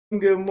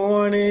Good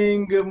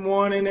morning,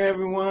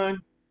 everyone,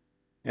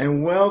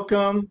 and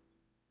welcome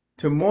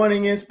to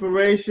Morning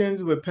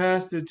Inspirations with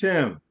Pastor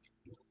Tim.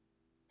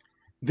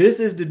 This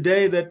is the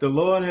day that the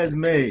Lord has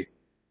made,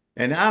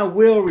 and I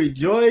will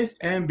rejoice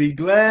and be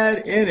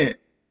glad in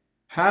it.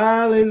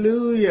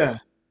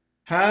 Hallelujah!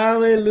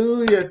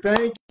 Hallelujah!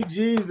 Thank you,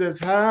 Jesus.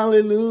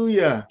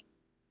 Hallelujah!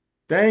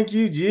 Thank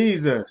you,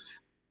 Jesus.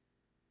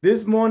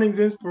 This morning's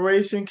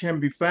inspiration can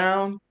be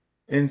found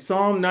in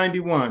Psalm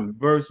 91,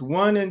 verse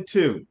 1 and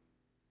 2.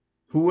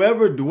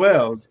 Whoever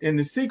dwells in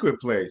the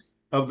secret place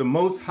of the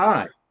Most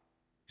High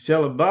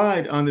shall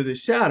abide under the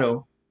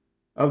shadow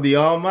of the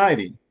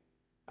Almighty.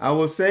 I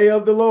will say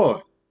of the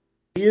Lord,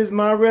 He is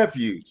my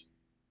refuge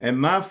and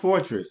my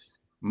fortress,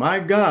 my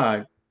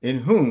God in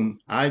whom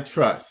I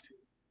trust.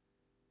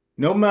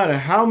 No matter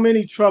how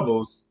many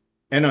troubles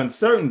and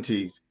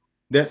uncertainties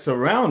that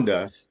surround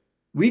us,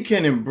 we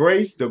can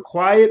embrace the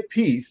quiet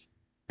peace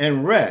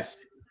and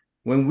rest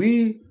when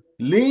we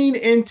lean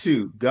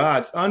into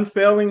God's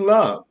unfailing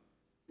love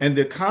and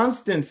the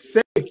constant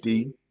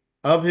safety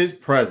of His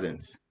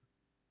presence.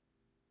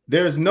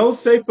 There is no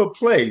safer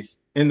place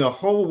in the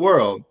whole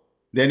world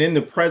than in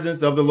the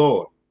presence of the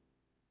Lord.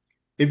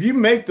 If you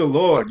make the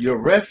Lord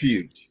your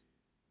refuge,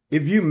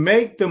 if you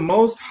make the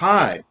Most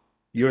High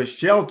your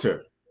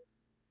shelter,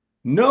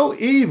 no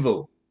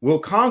evil will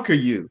conquer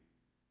you,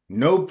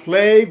 no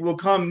plague will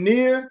come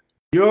near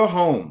your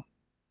home.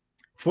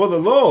 For the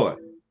Lord,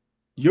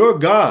 your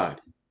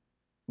God,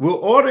 will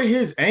order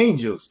His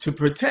angels to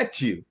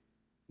protect you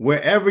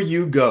wherever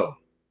you go.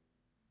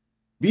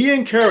 Be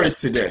encouraged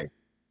today,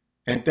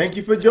 and thank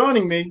you for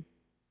joining me.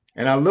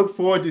 And I look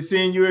forward to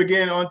seeing you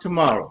again on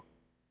tomorrow.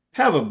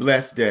 Have a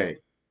blessed day.